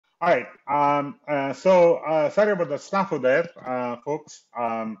All right. Sorry about the snafu there, folks.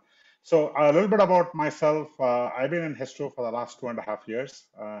 So a little bit about myself. I've been in Histro for the last 2.5 years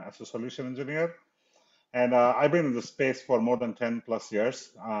as a solution engineer, and I've been in the space for more than 10 plus years.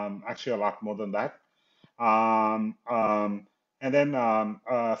 Actually, a lot more than that. Um, um, and then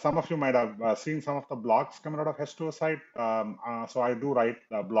some of you might have seen some of the blogs coming out of H2O site. So I do write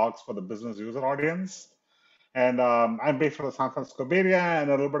blogs for the business user audience. And I'm based from the San Francisco Bay Area, and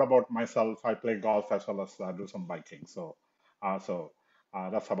a little bit about myself. I play golf as well as do some biking. So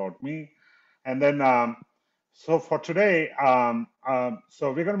that's about me. And then, so for today,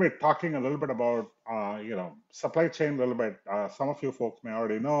 so we're going to be talking a little bit about, supply chain a little bit. Some of you folks may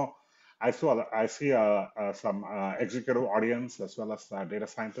already know. I see some executive audience as well as data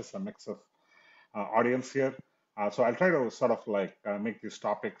scientists, a mix of audience here. So I'll try to sort of like make these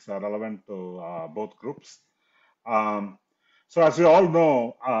topics relevant to both groups. Um, so as you all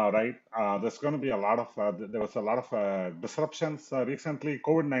know, right, there's going to be a lot of there was a lot of disruptions recently.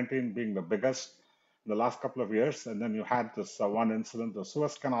 COVID-19 being the biggest in the last couple of years, and then you had this one incident, the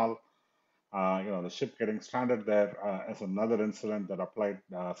Suez Canal. The ship getting stranded there as another incident that applied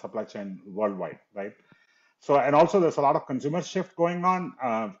supply chain worldwide, right? So, and also there's a lot of consumer shift going on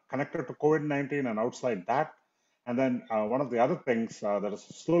connected to COVID-19 and outside that. And then one of the other things that is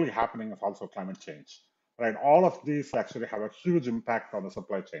slowly happening is also climate change, right? All of these actually have a huge impact on the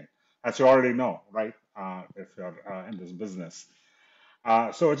supply chain, as you already know, right? If you're in this business.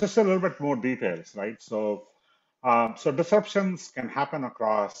 So just a little bit more details, right? So disruptions can happen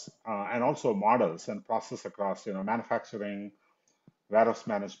across and also models and process across, manufacturing, warehouse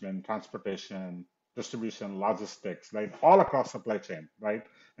management, transportation, distribution, logistics, right? All across supply chain, right?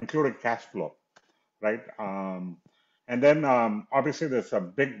 Including cash flow, right? And then obviously there's a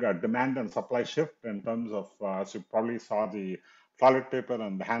big demand and supply shift in terms of, as you probably saw, the toilet paper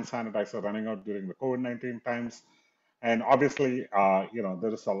and the hand sanitizer running out during the COVID-19 times. And obviously,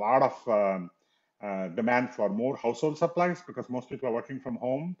 there is a lot of demand for more household supplies because most people are working from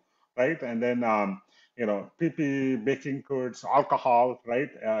home, right? And then, PPE, baking goods, alcohol, right,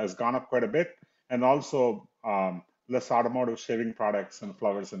 has gone up quite a bit. And also less automotive shaving products and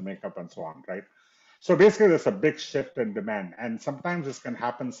flowers and makeup and so on, right? So basically, there's a big shift in demand. And sometimes this can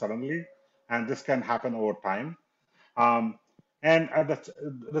happen suddenly, and this can happen over time. Um, and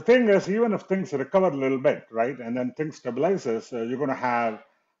the thing is, even if things recover a little bit, right, and then things stabilizes, you're going to have,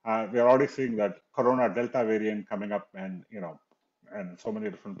 we're already seeing that Corona Delta variant coming up and so many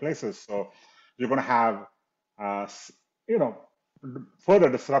different places. So you're going to have, uh, s- you know, further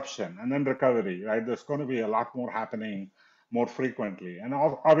disruption and then recovery, right? There's going to be a lot more happening more frequently. And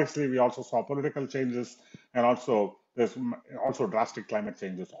obviously, we also saw political changes and also there's also drastic climate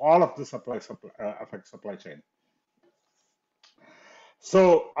changes. All of this affects supply chain.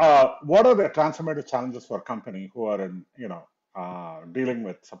 So, what are the transformative challenges for a company who are dealing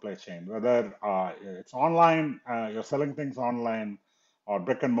with supply chain? Whether it's online, you're selling things online, or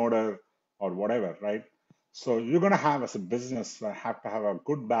brick and mortar, or whatever, right? So, you're going to have, as a business, have to have a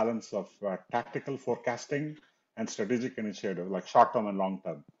good balance of tactical forecasting and strategic initiative, like short term and long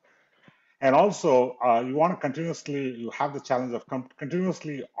term. And also, you have the challenge of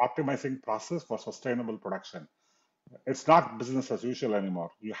continuously optimizing process for sustainable production. It's not business as usual anymore.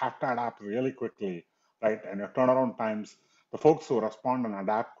 You have to adapt really quickly, right? And your turnaround times, the folks who respond and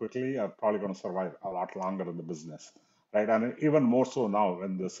adapt quickly are probably going to survive a lot longer in the business, right? And even more so now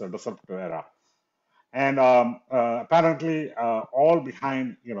in this disruptive era. And apparently, all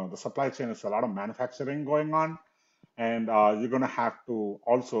behind, the supply chain is a lot of manufacturing going on. And you're going to have to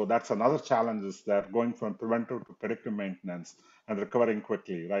also, that's another challenge is that going from preventive to predictive maintenance and recovering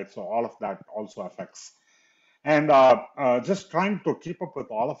quickly, right? So all of that also affects and just trying to keep up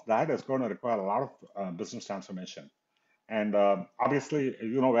with all of that is going to require a lot of business transformation. And obviously,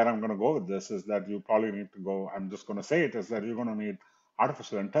 you know where I'm going to go with this is that you probably need to go. I'm just going to say it is that you're going to need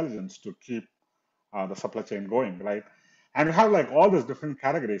artificial intelligence to keep the supply chain going, right? And we have like all these different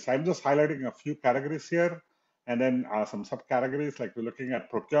categories. I'm just highlighting a few categories here, and then some subcategories. Like we're looking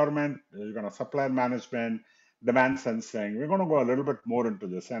at procurement, you're going to supply management, demand sensing. We're going to go a little bit more into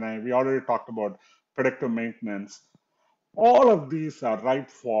this, and we already talked about predictive maintenance. All of these are ripe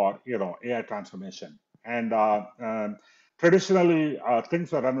for AI transformation. And traditionally,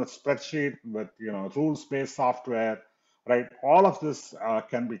 things were run with spreadsheet with rules-based software, right? All of this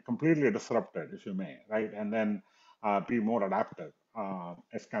can be completely disrupted, if you may, right? And then be more adaptive.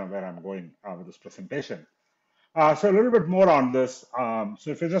 Is kind of where I'm going with this presentation. So a little bit more on this.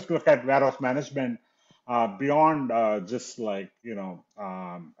 So if you just look at warehouse management, beyond just like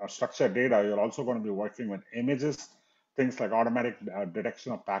a structured data, you're also going to be working with images, things like automatic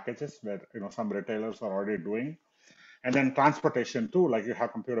detection of packages, where some retailers are already doing. And then transportation too, like you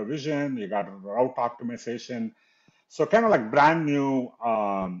have computer vision, you got route optimization. So kind of like brand new,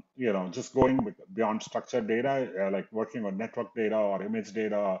 just going beyond structured data, like working on network data or image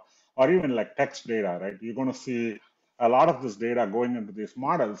data or even like text data, right? You're going to see a lot of this data going into these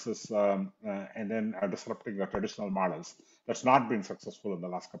models and then disrupting the traditional models. That's not been successful in the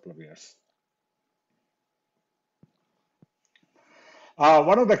last couple of years.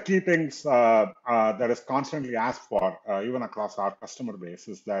 One of the key things that is constantly asked for, even across our customer base,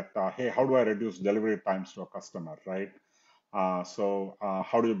 is that, hey, how do I reduce delivery times to a customer, right? How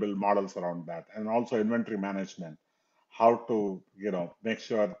do you build models around that? And also inventory management, how to, make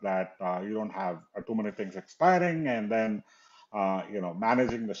sure that you don't have too many things expiring, and then,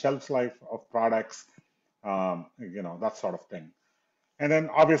 managing the shelf life of products, that sort of thing. And then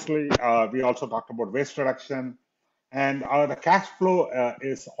obviously, we also talked about waste reduction. And the cash flow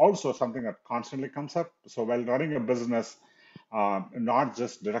is also something that constantly comes up. So while running a business, not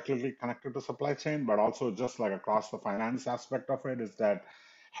just directly connected to supply chain, but also just like across the finance aspect of it, is that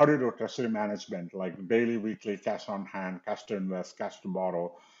how do you do treasury management, like daily, weekly, cash on hand, cash to invest, cash to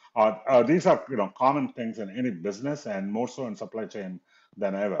borrow? These are common things in any business, and more so in supply chain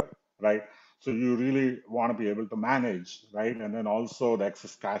than ever, right? So you really want to be able to manage, right? And then also the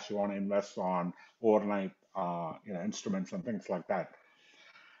excess cash you want to invest on overnight, instruments and things like that.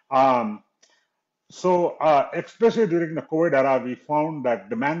 Um, Especially during the COVID era, we found that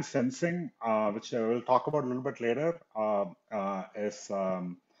demand sensing, which I will talk about a little bit later, is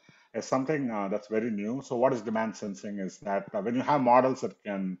something that's very new. So, what is demand sensing? Is that when you have models that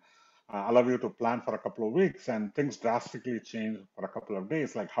can allow you to plan for a couple of weeks and things drastically change for a couple of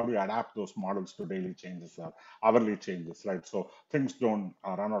days, like how do you adapt those models to daily changes or hourly changes, right? So things don't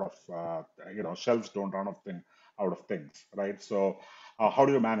run out of, shelves don't run out of things, right? So how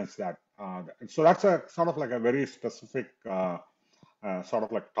do you manage that? So that's a sort of like a very specific sort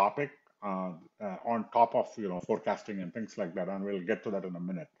of like topic on top of forecasting and things like that, and we'll get to that in a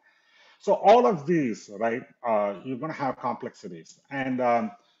minute. So all of these, right, you're going to have complexities. And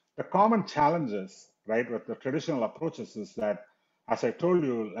the common challenges, right, with the traditional approaches is that, as I told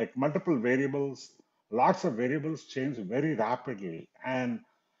you, like multiple variables, lots of variables change very rapidly. And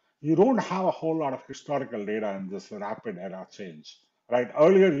you don't have a whole lot of historical data in this rapid era change, right?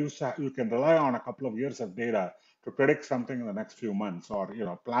 Earlier, you can rely on a couple of years of data to predict something in the next few months or,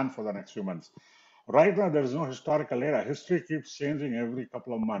 plan for the next few months. Right now, there is no historical data. History keeps changing every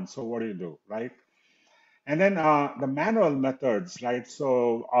couple of months. So what do you do, right? And then the manual methods, right?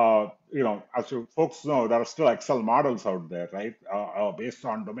 So, as you folks know, there are still Excel models out there, right? Based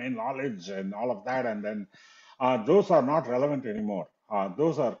on domain knowledge and all of that. And then those are not relevant anymore.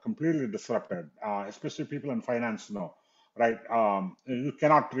 Those are completely disrupted, especially people in finance know, right? You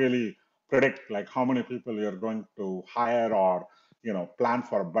cannot really predict like how many people you're going to hire or, plan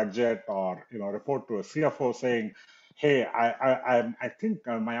for a budget or, report to a CFO saying, hey, I think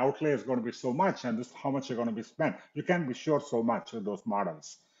my outlay is going to be so much, and this is how much you're going to be spent. You can't be sure so much with those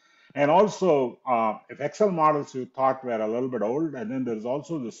models. And also, if Excel models you thought were a little bit old, and then there's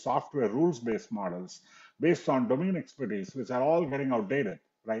also the software rules-based models based on domain expertise, which are all getting outdated,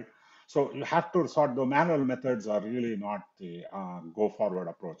 right? So you have to sort the manual methods are really not the go forward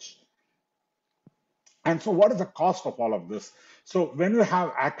approach. And so, what is the cost of all of this? So, when you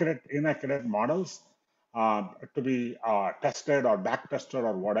have accurate, inaccurate models to be tested or back tested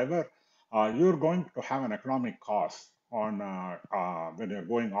or whatever, you're going to have an economic cost on when you're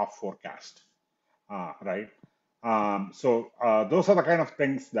going off forecast, right? Those are the kind of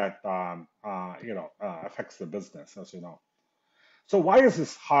things that affects the business, as you know. So why is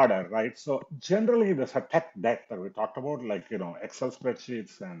this harder, right? So generally, there's a tech debt that we talked about, like Excel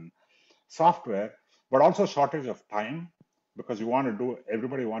spreadsheets and software, but also shortage of time because you want to do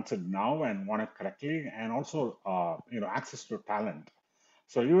everybody wants it now and want it correctly, and also access to talent.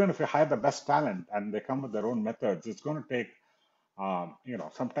 So even if you hire the best talent and they come with their own methods, it's going to take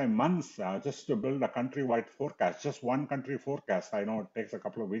sometime months just to build a countrywide forecast, just one country forecast. I know it takes a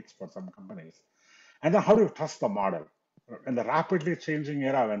couple of weeks for some companies. And then how do you trust the model? In the rapidly changing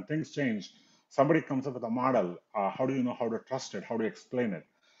era, when things change, somebody comes up with a model. How do you know how to trust it? How do you explain it?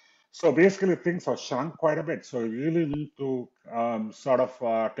 So basically, things have shrunk quite a bit. So you really need to sort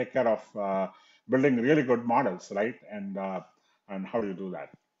of take care of building really good models, right? And how do you do that?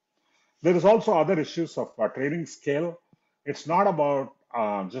 There is also other issues of training scale. It's not about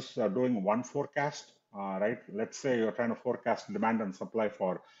just doing one forecast, right? Let's say you're trying to forecast demand and supply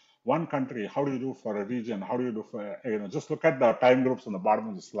for one country. How do you do for a region? How do you do for, just look at the time groups on the bottom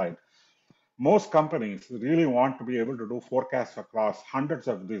of the slide. most companies really want to be able to do forecasts across hundreds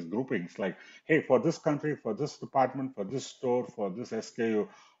of these groupings. Like, hey, for this country, for this department, for this store, for this SKU,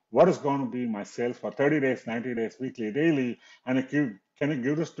 what is going to be my sales for 30 days, 90 days, weekly, daily? And can you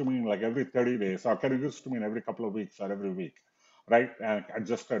give this to me like every 30 days, or can you give this to me in every couple of weeks or every week, right?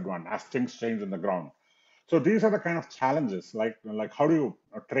 Adjusted one as things change on the ground. So these are the kind of challenges, like how do you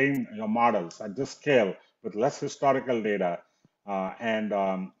train your models at this scale with less historical data, and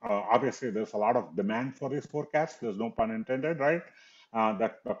obviously there's a lot of demand for these forecasts. There's no pun intended, right?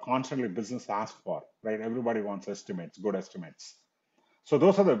 That constantly business asks for, right? Everybody wants estimates, good estimates. So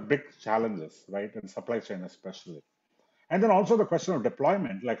those are the big challenges, right, in supply chain especially. And then also the question of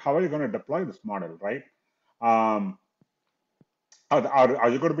deployment, like how are you going to deploy this model, right? Um, are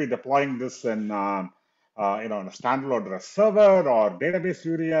you going to be deploying this in in a standalone or a server or database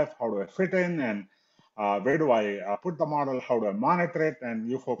UDF? How do I fit in, and where do I put the model? How do I monitor it? And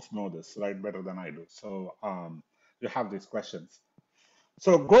you folks know this right better than I do. So you have these questions.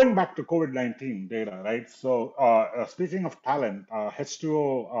 So going back to COVID-19 data, right? So speaking of talent,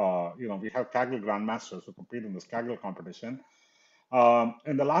 H2O, we have Kaggle Grandmasters who compete in this Kaggle competition.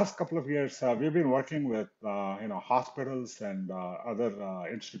 In the last couple of years, we've been working with hospitals and other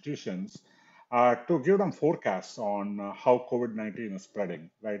institutions to give them forecasts on how COVID-19 is spreading,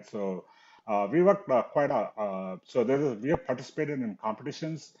 right? So we worked so we have participated in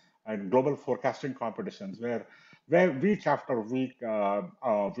competitions and global forecasting competitions where week after week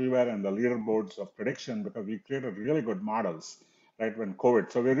we were in the leaderboards of prediction because we created really good models, right, when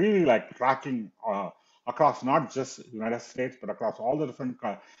COVID. So we're really like tracking across not just United States, but across all the different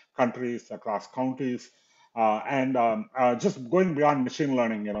countries, across counties, and just going beyond machine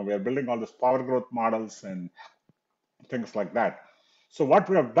learning. We are building all these power growth models and things like that. So what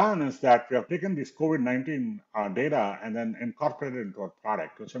we have done is that we have taken this COVID-19 data and then incorporated it into our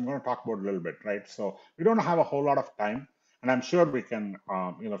product, which I'm going to talk about a little bit, right? So we don't have a whole lot of time, and I'm sure we can,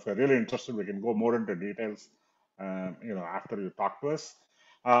 if you're really interested, we can go more into details, after you talk to us.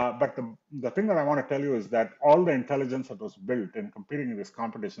 But the thing that I want to tell you is that all the intelligence that was built in competing in these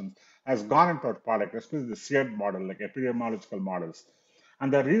competitions has gone into our product, especially the seared model, like epidemiological models.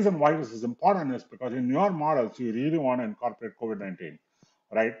 And the reason why this is important is because in your models, you really want to incorporate COVID-19,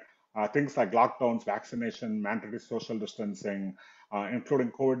 right? Things like lockdowns, vaccination, mandatory social distancing, including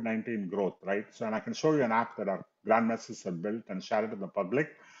COVID-19 growth, right? So, and I can show you an app that our grandmasters have built and shared it to the public.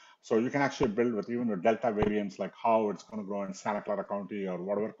 So you can actually build with even with Delta variants, like how it's going to grow in Santa Clara County or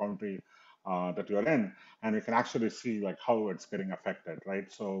whatever county that you're in, and you can actually see like how it's getting affected,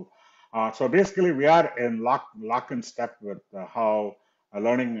 right? So basically, we are in lock in step with how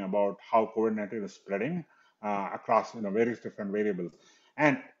learning about how COVID-19 is spreading across various different variables.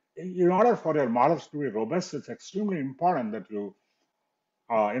 And in order for your models to be robust, it's extremely important that you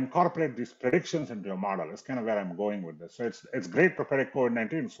incorporate these predictions into your model. Is kind of where I'm going with this. So it's great to predict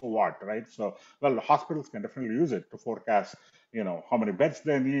COVID-19. So what, right? So well, the hospitals can definitely use it to forecast, how many beds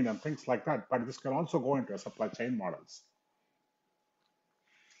they need and things like that. But this can also go into supply chain models.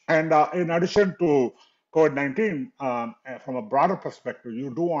 And in addition to COVID-19, from a broader perspective,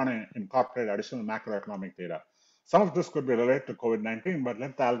 you do want to incorporate additional macroeconomic data. Some of this could be related to COVID-19, but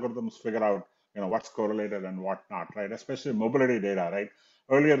let the algorithms figure out, what's correlated and what not, right? Especially mobility data, right?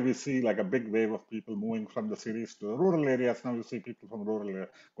 Earlier, we see like a big wave of people moving from the cities to the rural areas. Now we see people from rural areas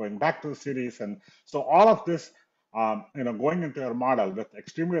going back to the cities. And so all of this, going into your model with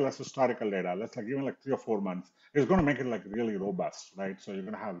extremely less historical data, let's like even like 3 or 4 months, is going to make it like really robust, right? So you're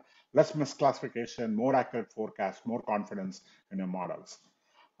going to have less misclassification, more accurate forecast, more confidence in your models.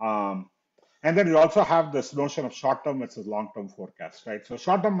 Um, and then you also have this notion of short-term versus long-term forecast, right? So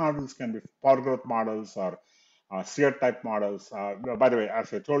short-term models can be power growth models or SEER type models. By the way,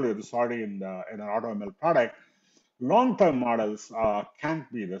 as I told you, this is already in an AutoML product. Long-term models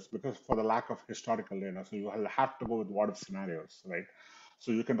can't be this because for the lack of historical data. So you will have to go with what if scenarios, right?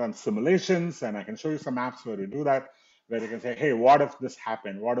 So you can run simulations, and I can show you some apps where you do that, where you can say, hey, what if this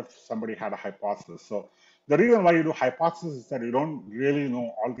happened? What if somebody had a hypothesis? So the reason why you do hypothesis is that you don't really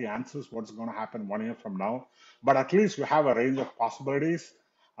know all the answers, what's going to happen 1 year from now, but at least you have a range of possibilities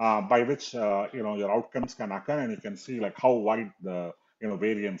by which your outcomes can occur, and you can see like how wide the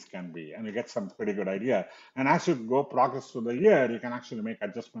variance can be, and you get some pretty good idea. And as you go progress through the year, you can actually make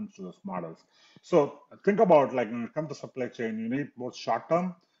adjustments to those models. So think about like when it comes to supply chain, you need both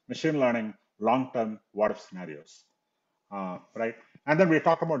short-term machine learning, long-term what if scenarios, right? And then we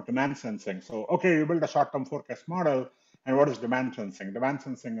talk about demand sensing. So okay, you build a short-term forecast model, and what is demand sensing? Demand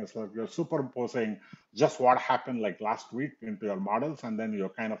sensing is like you're superimposing just what happened like last week into your models, and then you're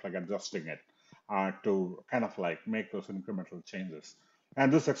kind of like adjusting it to kind of like make those incremental changes.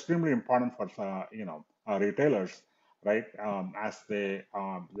 And this is extremely important for retailers, right? As the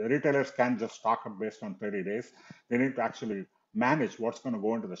retailers can't just stock up based on 30 days. They need to actually manage what's going to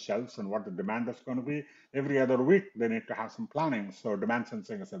go into the shelves and what the demand is going to be. Every other week, they need to have some planning. So demand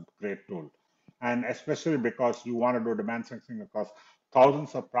sensing is a great tool. And especially because you want to do demand sensing across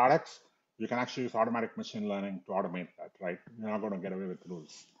thousands of products, you can actually use automatic machine learning to automate that, right? You're not going to get away with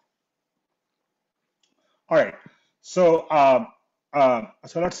rules. All right. So,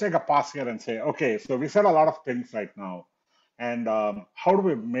 so let's take a pause here and say, okay, so we said a lot of things right now, and how do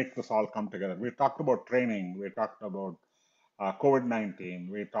we make this all come together? We talked about training, we talked about COVID-19,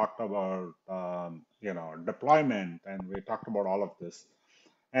 we talked about deployment, and we talked about all of this.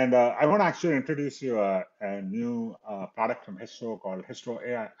 And I want to actually introduce you a new product from Histro called Histro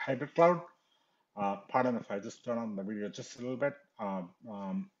AI Hybrid Cloud. Pardon if I just turn on the video just a little bit,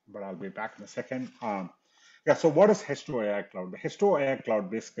 but I'll be back in a second. Yeah, so what is H2 AI Cloud? The H2 AI Cloud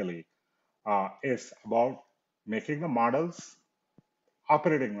basically is about making the models,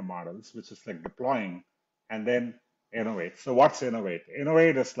 operating the models, which is like deploying, and then innovate. So what's innovate?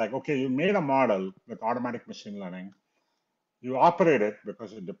 Innovate is like, okay, you made a model with automatic machine learning, you operate it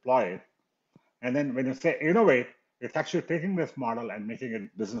because you deploy it, and then when you say innovate, it's actually taking this model and making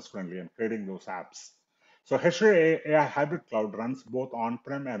it business friendly and creating those apps. So H3 AI Hybrid Cloud runs both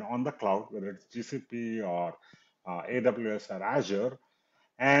on-prem and on the cloud, whether it's GCP or AWS or Azure,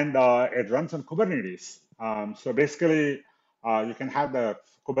 and it runs on Kubernetes. So basically, you can have the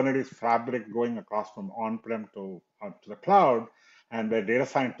Kubernetes fabric going across from on-prem to the cloud, and the data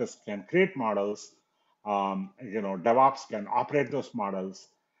scientists can create models. DevOps can operate those models,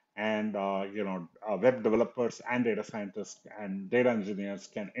 and web developers and data scientists and data engineers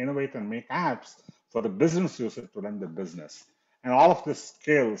can innovate and make apps for the business user to run the business. And all of this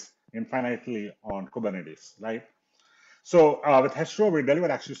scales infinitely on Kubernetes, right? So with Hestro, we deliver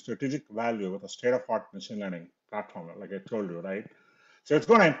actually strategic value with a state-of-art machine learning platform, like I told you, right? So it's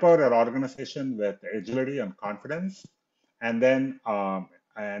going to empower your organization with agility and confidence, and then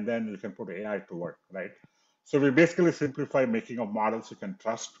you can put AI to work, right? So we basically simplify making of models you can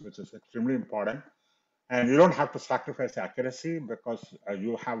trust, which is extremely important. And you don't have to sacrifice accuracy because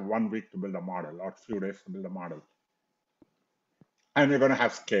you have 1 week to build a model or a few days to build a model, and you're going to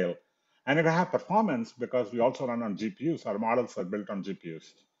have scale. And you're going to have performance because we also run on GPUs. Our models are built on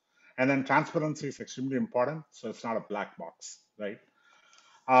GPUs. And then transparency is extremely important. So it's not a black box, right?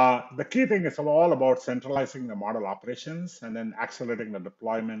 The key thing is all about centralizing the model operations and then accelerating the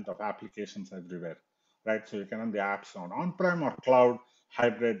deployment of applications everywhere, right? So you can run the apps on on-prem or cloud,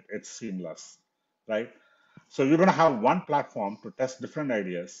 hybrid, it's seamless, right? So you're going to have one platform to test different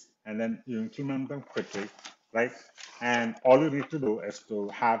ideas, and then you implement them quickly, right? And all you need to do is to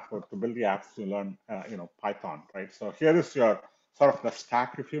build the apps to learn, Python, right? So here is your sort of the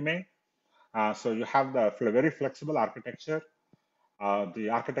stack, if you may. So you have the very flexible architecture. The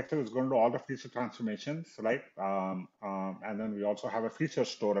architecture is going to do all the feature transformations, right? And then we also have a feature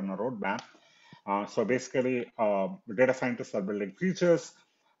store and a roadmap. So basically, the data scientists are building features.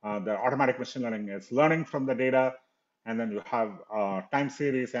 The automatic machine learning is learning from the data. And then you have time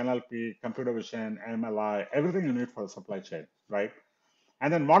series, NLP, computer vision, MLI, everything you need for the supply chain, right?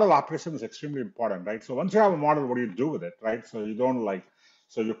 And then model operation is extremely important, right? So once you have a model, what do you do with it, right? So you don't like,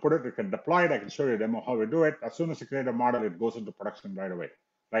 so you put it, you can deploy it. I can show you a demo how we do it. As soon as you create a model, it goes into production right away,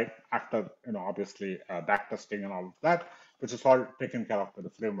 right? After, obviously back testing and all of that, which is all taken care of with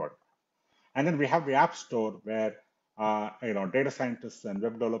the framework. And then we have the App Store where, data scientists and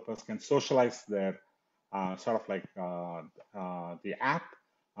web developers can socialize their sort of like the app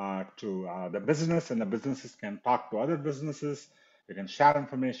to the business, and the businesses can talk to other businesses. You can share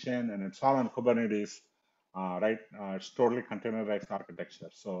information, and it's all on Kubernetes, right? It's totally containerized architecture.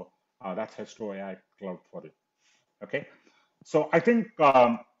 So that's H2 AI Cloud for you. Okay. So I think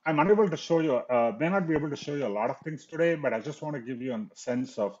I'm unable to show you, may not be able to show you a lot of things today, but I just want to give you a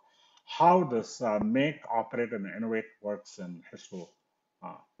sense of how this make, operate, and innovate works in H2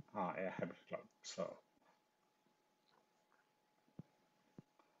 AI Hybrid Cloud.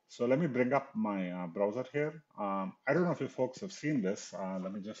 So let me bring up my browser here. I don't know if you folks have seen this.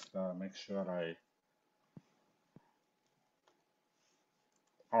 Let me just make sure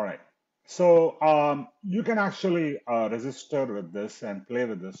all right. So you can actually register with this and play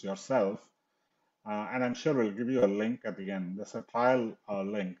with this yourself. And I'm sure we'll give you a link at the end. There's a trial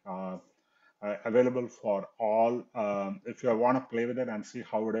link available for all. If you want to play with it and see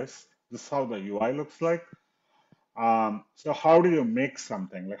how it is, this is how the UI looks like. So how do you make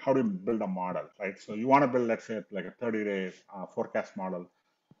something? Like how do you build a model, right? So you want to build, let's say, like a 30-day forecast model.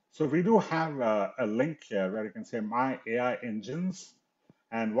 So we do have a link here where you can say My AI Engines.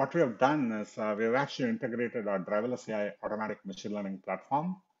 And what we have done is we've actually integrated our driverless AI automatic machine learning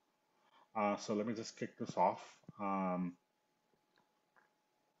platform. So let me just kick this off.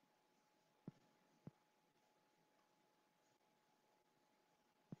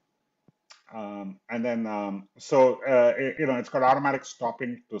 And then, it's got automatic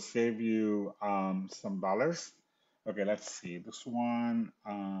stopping to save you some dollars. Okay, let's see this one.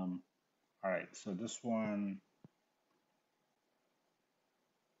 All right, so this one,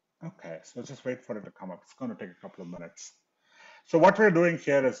 okay, so just wait for it to come up. It's going to take a couple of minutes. So what we're doing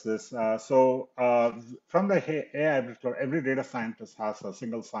here is this. From the AI, every data scientist has a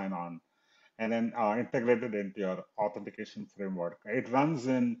single sign-on and then integrated into your authentication framework. It runs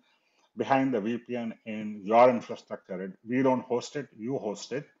in behind the VPN in your infrastructure. We don't host it, you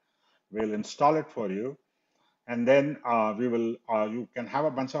host it. We'll install it for you. And then you can have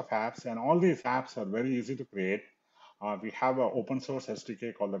a bunch of apps, and all these apps are very easy to create. We have an open source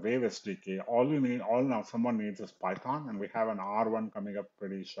SDK called the Wave SDK. All now someone needs is Python, and we have an R1 coming up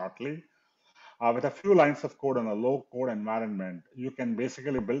pretty shortly. With a few lines of code in a low code environment, you can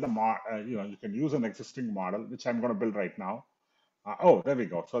basically build you can use an existing model, which I'm going to build right now. Oh, there we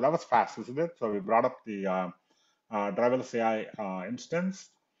go. So that was fast, isn't it? So we brought up the driverless AI instance.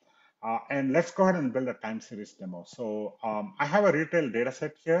 And let's go ahead and build a time series demo. So I have a retail data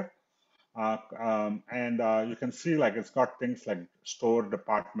set here. You can see like it's got things like store,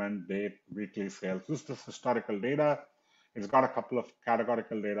 department, date, weekly sales. This is historical data. It's got a couple of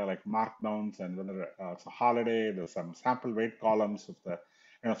categorical data like markdowns and whether it's a holiday. There's some sample weight columns of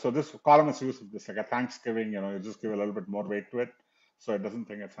so this column is used if it's like a Thanksgiving, you just give a little bit more weight to it. So it doesn't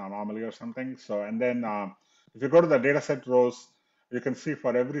think it's an anomaly or something. So, and then if you go to the data set rows, you can see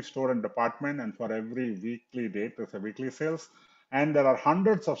for every store and department and for every weekly date, there's a weekly sales. And there are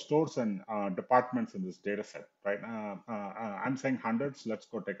hundreds of stores and departments in this data set, right? I'm saying hundreds. Let's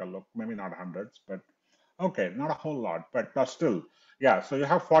go take a look. Maybe not hundreds, but okay, not a whole lot, but still, yeah. So you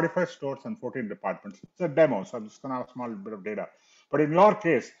have 45 stores and 14 departments. It's a demo, so I'm just gonna have a small bit of data. But in your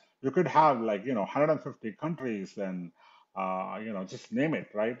case, you could have like 150 countries and just name it,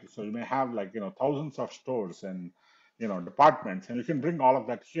 right? So you may have like thousands of stores and departments, and you can bring all of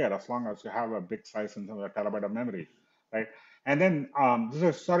that here as long as you have a big size in terms of terabyte of memory, right? And then this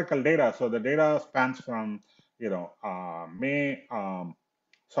is historical data, so the data spans from February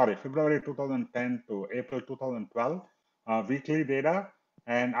 2010 to April 2012, weekly data,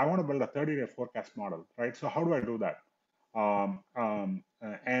 and I want to build a 30-day forecast model, right? So how do I do that?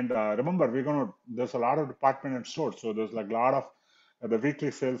 Remember, there's a lot of department and stores, so there's like a lot of the weekly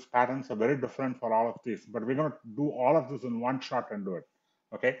sales patterns are very different for all of these, but we're going to do all of this in one shot and do it,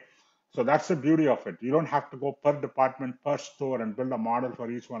 okay? So that's the beauty of it. You don't have to go per department, per store and build a model for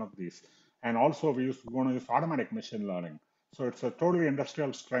each one of these. And also going to use automatic machine learning. So it's a totally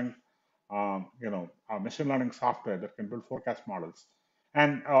industrial strength, machine learning software that can build forecast models.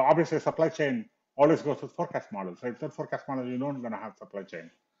 And obviously, supply chain always goes with forecast models. Right? Without forecast models, you don't going to have supply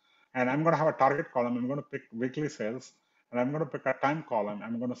chain. And I'm going to have a target column. I'm going to pick weekly sales, and I'm going to pick a time column.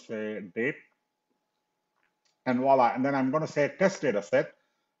 I'm going to say date, and voila. And then I'm going to say test data set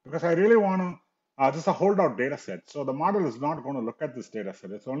because I really want to. This is a holdout data set. So the model is not going to look at this data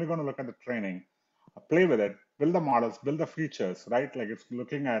set. It's only going to look at the training, play with it, build the models, build the features, right? Like it's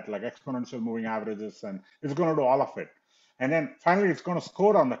looking at like exponential moving averages and it's going to do all of it. And then finally, it's going to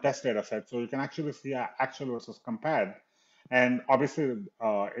score on the test data set. So you can actually see actual versus compared. And obviously,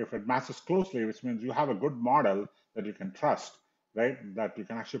 if it matches closely, which means you have a good model that you can trust, right? That you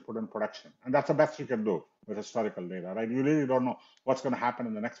can actually put in production. And that's the best you can do with historical data, right? You really don't know what's going to happen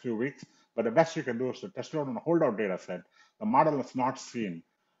in the next few weeks, but the best you can do is to test it out on a holdout data set. The model is not seen,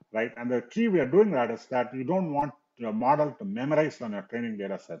 right? And the key we are doing that is that you don't want your model to memorize on your training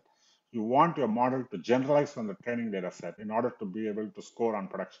data set. You want your model to generalize on the training data set in order to be able to score on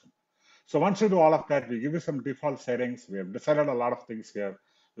production. So once you do all of that, we give you some default settings. We have decided a lot of things here.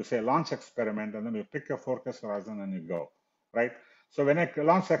 You say launch experiment, and then you pick your forecast horizon and you go, right? So when I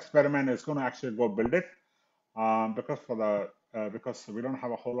launch the experiment, it's going to actually go build it because we don't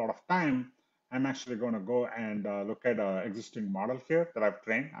have a whole lot of time. I'm actually going to go and look at an existing model here that I've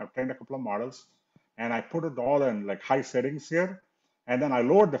trained. I've trained a couple of models, and I put it all in like high settings here, and then I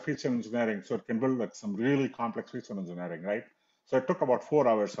lowered the feature engineering so it can build like some really complex feature engineering, right? So it took about 4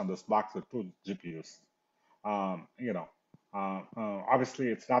 hours on this box with two GPUs. Um, you know, Obviously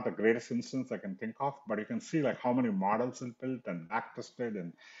it's not the greatest instance I can think of, but you can see like how many models it built and back tested,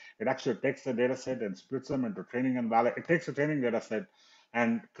 and it actually takes the data set and splits them into training and valid. It takes a training data set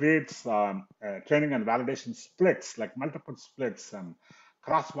and creates training and validation splits, like multiple splits and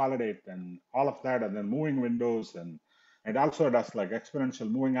cross validate and all of that, and then moving windows and It also does like exponential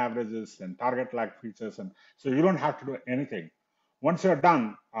moving averages and target lag features. And so you don't have to do anything. Once you're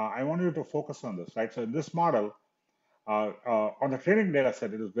done, I want you to focus on this, right? So in this model, on the training data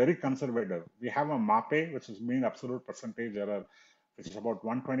set, it is very conservative. We have a MAPE, which is mean absolute percentage error, which is about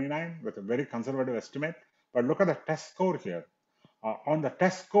 129 with a very conservative estimate. But look at the test score here. On the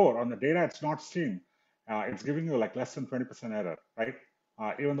test score, on the data it's not seen, it's giving you like less than 20% error, right?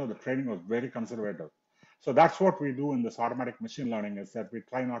 Even though the training was very conservative. So that's what we do in this automatic machine learning is that we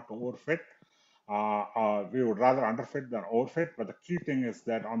try not to overfit. We would rather underfit than overfit, but the key thing is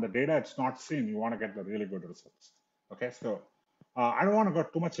that on the data it's not seen, you want to get the really good results. Okay, so I don't want to go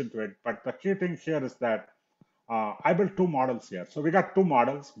too much into it, but the key thing here is that I built two models here. So we got two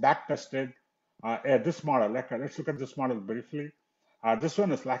models, back tested. This model, let's look at this model briefly. This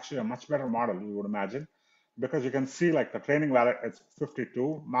one is actually a much better model, you would imagine, because you can see like the training value is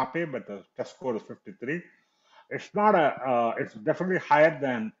 52 MAPE, but the test score is 53. It's not it's definitely higher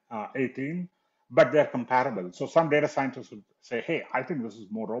than 18, but they're comparable. So some data scientists would say, hey, I think this is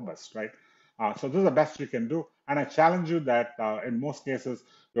more robust, right? So this is the best we can do. And I challenge you that in most cases,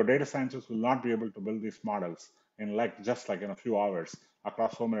 your data scientists will not be able to build these models in like just like in a few hours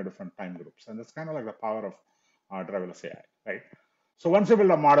across so many different time groups. And that's kind of like the power of driverless AI, right? So once you build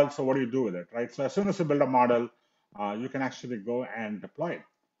a model, so what do you do with it, right? So as soon as you build a model, you can actually go and deploy it.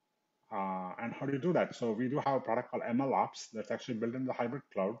 And how do you do that? So we do have a product called MLOps that's actually built in the hybrid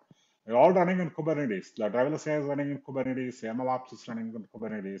cloud. They're all running in Kubernetes. The driverless AI is running in Kubernetes. The MLOps is running in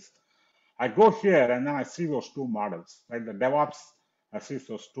Kubernetes. I go here and then I see those two models, right? The DevOps, I see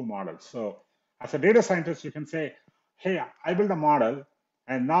those two models. So as a data scientist, you can say, hey, I built a model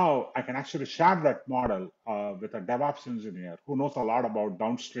and now I can actually share that model with a DevOps engineer who knows a lot about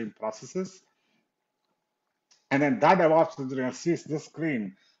downstream processes. And then that DevOps engineer sees this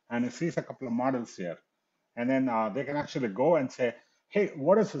screen and he sees a couple of models here. And then they can actually go and say, hey,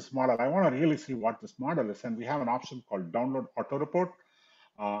 what is this model? I want to really see what this model is. And we have an option called download auto report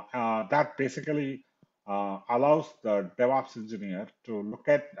that basically allows the DevOps engineer to look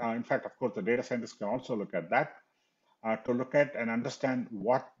at, in fact, of course, the data scientist can also look at that, to look at and understand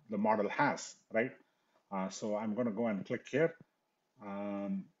what the model has, right? So I'm going to go and click here.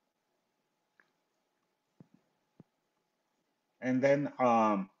 Um, and then,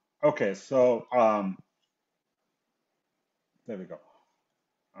 okay, so there we go.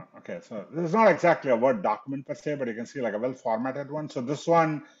 Okay, so this is not exactly a Word document per se, but you can see like a well formatted one. So this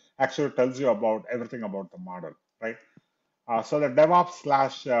one actually tells you about everything about the model, right? So the DevOps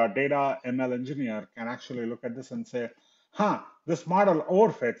slash data ML engineer can actually look at this and say, huh, this model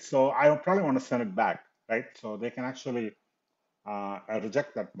overfits, so I probably want to send it back, right? So they can actually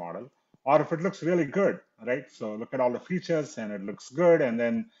reject that model. Or if it looks really good, right? So look at all the features and it looks good, and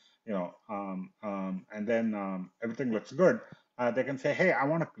then everything looks good. They can say, hey, I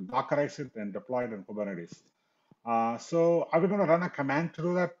want to Dockerize it and deploy it in Kubernetes. So are we going to run a command to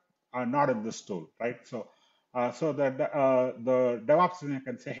do that? Not in this tool, right? So the DevOps engineer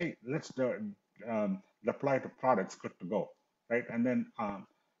can say, hey, deploy to products, good to go, right? And then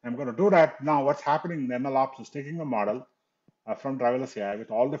I'm going to do that. Now what's happening in MLOps is taking the model from driverless AI with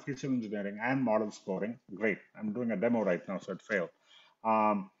all the feature engineering and model scoring. Great. I'm doing a demo right now, so it failed.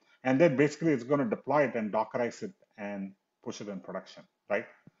 Um, and then basically it's going to deploy it and Dockerize it and push it in production, right?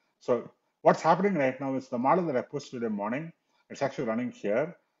 So what's happening right now is the model that I pushed today morning, it's actually running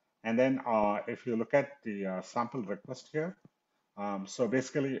here. And then if you look at the sample request here, so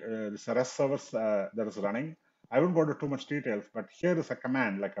basically it's a REST service that is running. I won't go into too much details, but here is a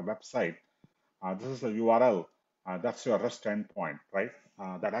command like a website. This is a URL. That's your REST endpoint, right?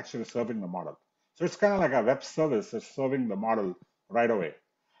 That actually is serving the model. So it's kind of like a web service that's serving the model right away.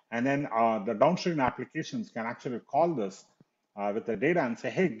 And then the downstream applications can actually call this with the data and say,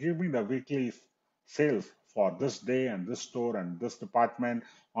 hey, give me the weekly sales for this day and this store and this department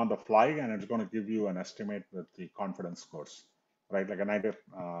on the fly, and it's going to give you an estimate with the confidence scores, right? Like a native,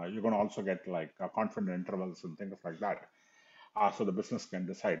 you're going to also get like confident intervals and things like that, so the business can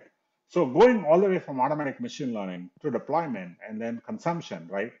decide. So going all the way from automatic machine learning to deployment and then consumption,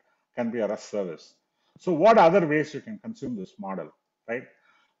 right, can be a REST service. So what other ways you can consume this model, right?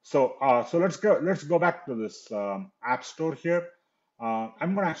 So let's go back to this app store here.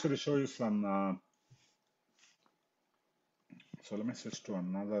 I'm going to actually show you some. So let me switch to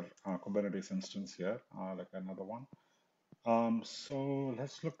another Kubernetes instance here, like another one. So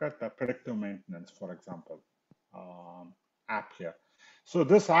let's look at the predictive maintenance, for example, app here. So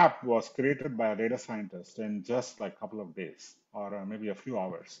this app was created by a data scientist in just like a couple of days or maybe a few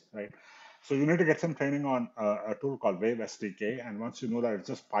hours, right? So you need to get some training on a tool called Wave SDK. And once you know that it's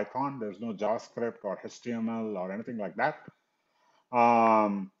just Python, there's no JavaScript or HTML or anything like that.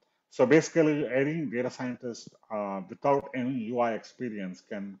 So basically, any data scientist without any UI experience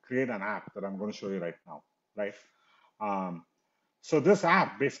can create an app that I'm going to show you right now, right? Um, so this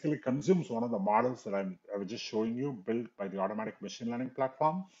app basically consumes one of the models that I was just showing you, built by the automatic machine learning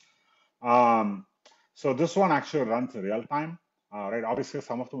platform. Um, so this one actually runs in real time, right? Obviously,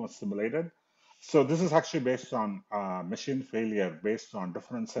 some of them are simulated. So this is actually based on machine failure, based on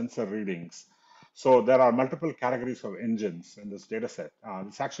different sensor readings. So there are multiple categories of engines in this data set.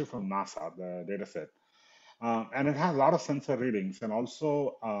 It's actually from NASA, the data set. And it has a lot of sensor readings, and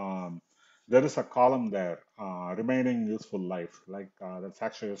also there is a column there, remaining useful life, like that's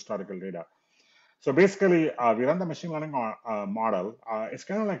actually historical data. So basically, we run the machine learning model. It's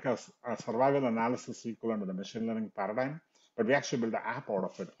kind of like a survival analysis equivalent to the machine learning paradigm, but we actually build an app out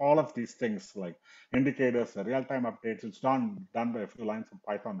of it. All of these things like indicators, the real-time updates, it's done by a few lines of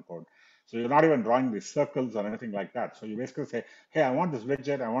Python code. So you're not even drawing these circles or anything like that. So you basically say, hey, I want this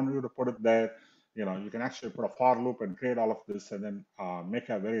widget, I want you to put it there. You can actually put a for loop and create all of this, and then make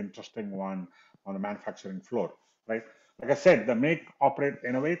a very interesting one on the manufacturing floor, right? Like I said, the make, operate,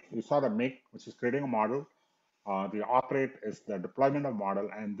 innovate. You saw the make, which is creating a model. The operate is the deployment of model,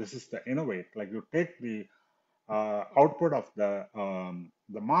 and this is the innovate. Like you take the output of the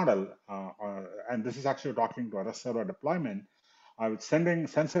model, and this is actually talking to a REST server deployment, with sending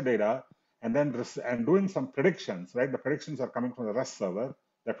sensor data and then and doing some predictions, right? The predictions are coming from the REST server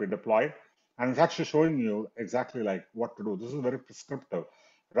that we deployed, and it's actually showing you exactly like what to do. This is very prescriptive.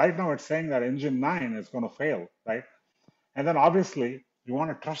 Right now, it's saying that engine 9 is going to fail, right? And then obviously you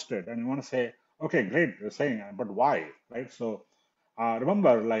want to trust it and you want to say, okay, great, you're saying, but why, right? So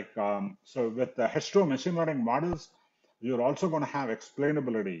remember, like, so with the H2 machine learning models, you're also going to have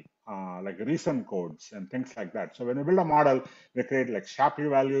explainability, like reason codes and things like that. So when you build a model, they create like Shapley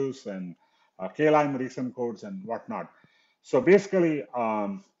values and K-line reason codes and whatnot. So basically,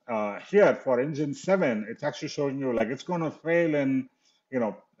 here for engine 7, it's actually showing you like it's going to fail in,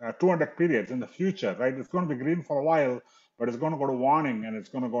 200 periods in the future, right? It's going to be green for a while, but it's going to go to warning and it's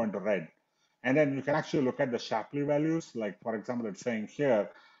going to go into red. And then you can actually look at the Shapley values. Like, for example, it's saying here,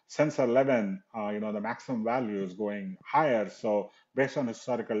 sensor 11, the maximum value is going higher. So based on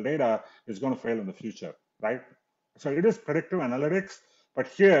historical data, it's going to fail in the future, right? So it is predictive analytics, but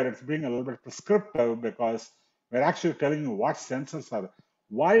here it's being a little bit prescriptive because we're actually telling you what sensors are,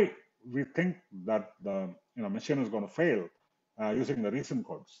 why we think that the machine is going to fail using the reason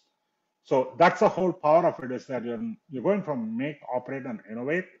codes. So that's the whole power of it, is that you're going from make, operate, and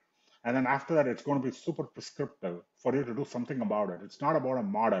innovate. And then after that, it's going to be super prescriptive for you to do something about it. It's not about a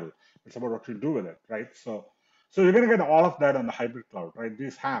model. It's about what you do with it, right? So you're going to get all of that on the hybrid cloud, right?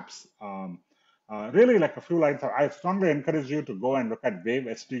 These apps, really like a few lines. I strongly encourage you to go and look at Wave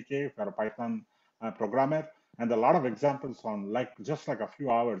SDK if you're a Python programmer. And a lot of examples on like just like a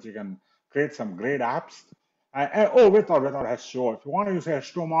few hours, you can create some great apps. With or without H2O. If you want to use a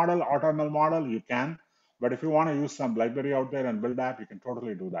H2O model, AutoML model, you can. But if you want to use some library out there and build app, you can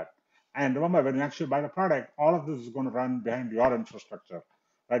totally do that. And remember, when you actually buy the product, all of this is going to run behind your infrastructure,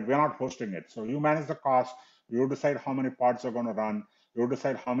 right? We're not hosting it. So you manage the cost, you decide how many pods are going to run, you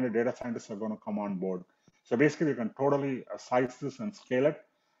decide how many data scientists are going to come on board. So basically, you can totally size this and scale it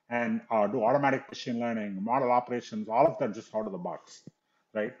and do automatic machine learning, model operations, all of that just out of the box,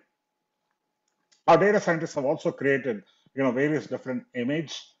 right? Our data scientists have also created, various different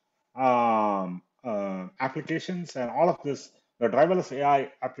image applications, and all of this, the driverless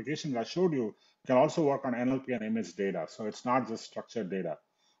AI application that I showed you can also work on NLP and image data. So it's not just structured data,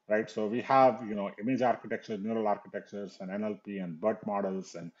 right? So we have, image architecture, neural architectures, and NLP and BERT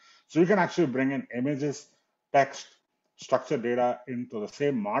models, and so you can actually bring in images, text, structured data into the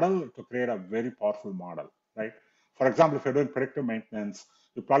same model to create a very powerful model, right? For example, if you're doing predictive maintenance,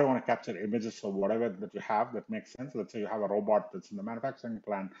 you probably want to capture images of whatever that you have that makes sense. Let's say you have a robot that's in the manufacturing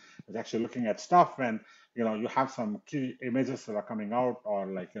plant that's actually looking at stuff, and you have some key images that are coming out, or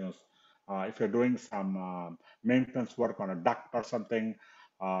like if you're doing some maintenance work on a duct or something,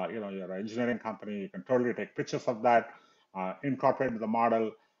 you're an engineering company, you can totally take pictures of that, incorporate the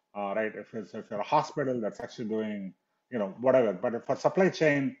model, right? If you're a hospital that's actually doing whatever, but for supply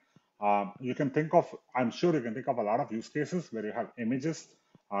chain, you can think of, I'm sure you can think of a lot of use cases where you have images,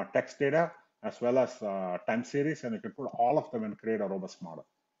 text data, as well as time series, and you can put all of them and create a robust model,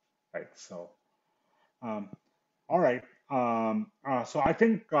 right? So, um, all right. So I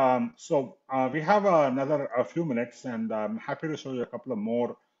think we have another a few minutes, and I'm happy to show you a couple of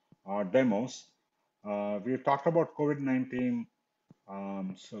more demos. We talked about COVID-19.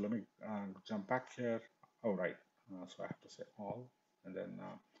 So let me jump back here. Oh, right. So I have to say all, and then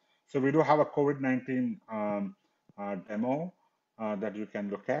so we do have a COVID-19 demo that you can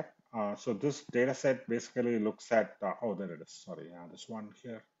look at. So this data set basically looks at, oh, there it is. Sorry, this one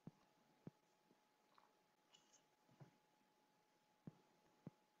here.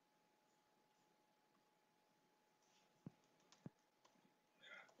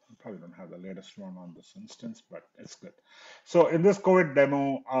 Probably don't have the latest one on this instance, but it's good. So in this COVID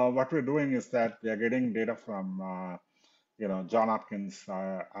demo, what we're doing is that we are getting data from John Hopkins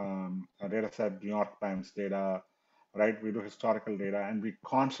data set, New York Times data, right? We do historical data, and we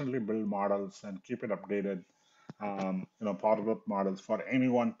constantly build models and keep it updated. Power growth models for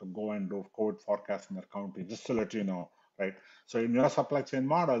anyone to go and do COVID forecast in their county, just to let you know, right? So in your supply chain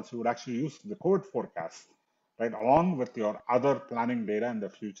models, you would actually use the COVID forecast, right, along with your other planning data in the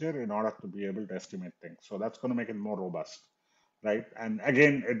future in order to be able to estimate things. So that's going to make it more robust, right? And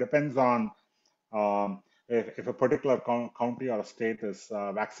again, it depends on if a particular county or a state is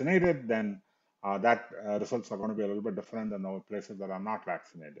vaccinated, then that results are going to be a little bit different than the places that are not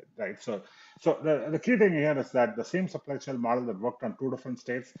vaccinated, right? So the key thing here is that the same supply chain model that worked on two different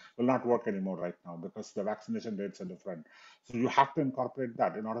states will not work anymore right now because the vaccination rates are different. So you have to incorporate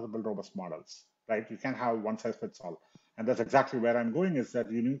that in order to build robust models, right? You can't have one size fits all. And that's exactly where I'm going is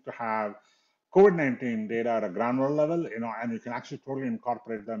that you need to have COVID-19 data at a granular level, and you can actually totally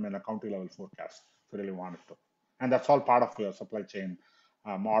incorporate them in a county level forecast if you really wanted to. And that's all part of your supply chain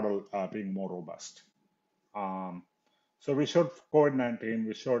model being more robust. Um, so we showed COVID-19,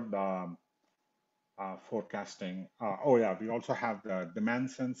 we showed forecasting. Oh yeah, we also have the demand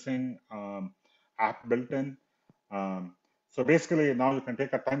sensing app built in. Um, so basically now you can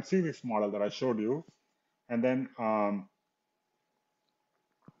take a time series model that I showed you, and then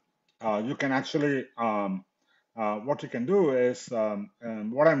you can actually what you can do is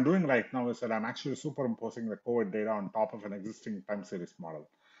what I'm doing right now is that I'm actually superimposing the COVID data on top of an existing time series model,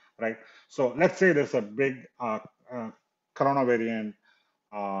 right? So let's say there's a big uh, corona variant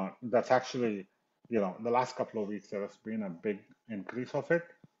that's actually, the last couple of weeks there has been a big increase of it,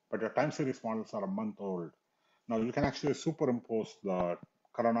 but your time series models are a month old. Now you can actually superimpose the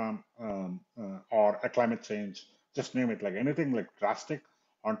corona or a climate change, just name it, like anything like drastic,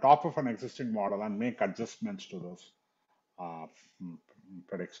 on top of an existing model and make adjustments to those uh,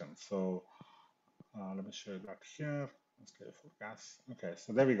 predictions. So let me show you that here. Let's get a forecast. Okay,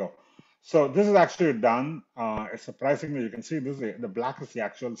 so there we go. So this is actually done. It's surprisingly, you can see this, the black is the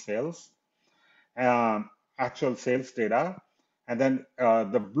um, actual sales data. And then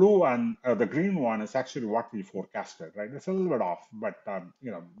the blue and the green one is actually what we forecasted, right? It's a little bit off, but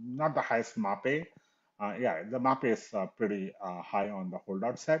not the highest MAPE. Yeah, the MAPE is pretty high on the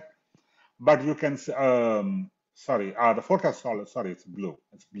holdout set, but you can, sorry, the forecast solid, sorry, it's blue,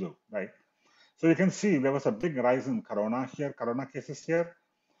 right? So you can see there was a big rise in corona cases here.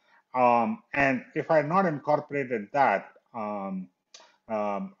 And if I had not incorporated that,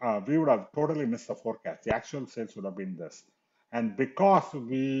 we would have totally missed the forecast. The actual sales would have been this. And because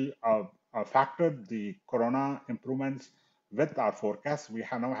we factored the corona improvements with our forecast, we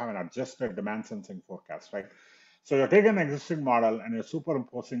now have an adjusted demand sensing forecast, right? So you're taking an existing model and you're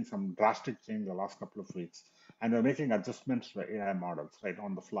superimposing some drastic change the last couple of weeks, and you're making adjustments to the AI models, right,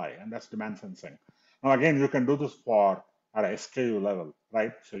 on the fly, and that's demand sensing. Now, again, you can do this for at a SKU level,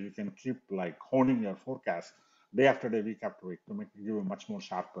 right? So you can keep like honing your forecast day after day, week after week to give you much more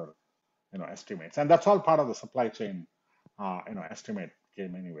sharper, estimates. And that's all part of the supply chain, estimate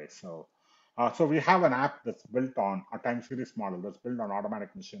game anyway. So we have an app that's built on a time series model that's built on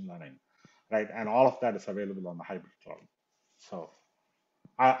automatic machine learning, right? And all of that is available on the hybrid cloud. So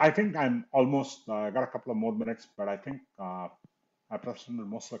I think I'm almost got a couple of more minutes, but I think I presented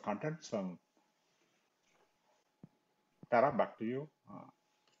most of the content. So Tara, back to you.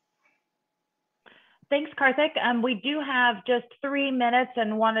 Thanks, Karthik. We do have just 3 minutes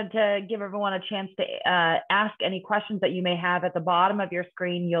and wanted to give everyone a chance to ask any questions that you may have. At the bottom of your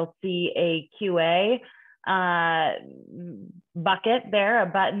screen, you'll see a QA bucket there, a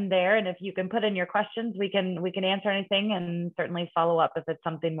button there. And if you can put in your questions, we can answer anything and certainly follow up if it's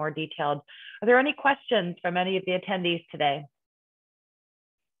something more detailed. Are there any questions from any of the attendees today?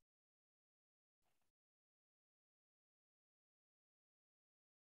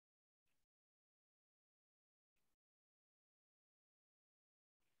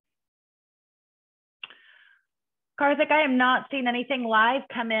 Karthik, I am not seeing anything live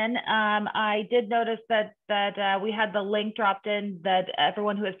come in. I did notice that we had the link dropped in that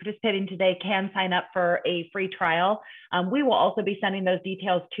everyone who is participating today can sign up for a free trial. We will also be sending those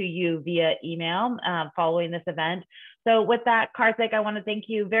details to you via email following this event. So with that, Karthik, I want to thank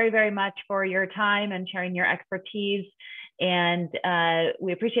you very, very much for your time and sharing your expertise. And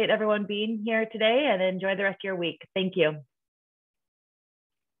we appreciate everyone being here today, and enjoy the rest of your week. Thank you.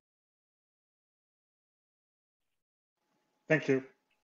 Thank you.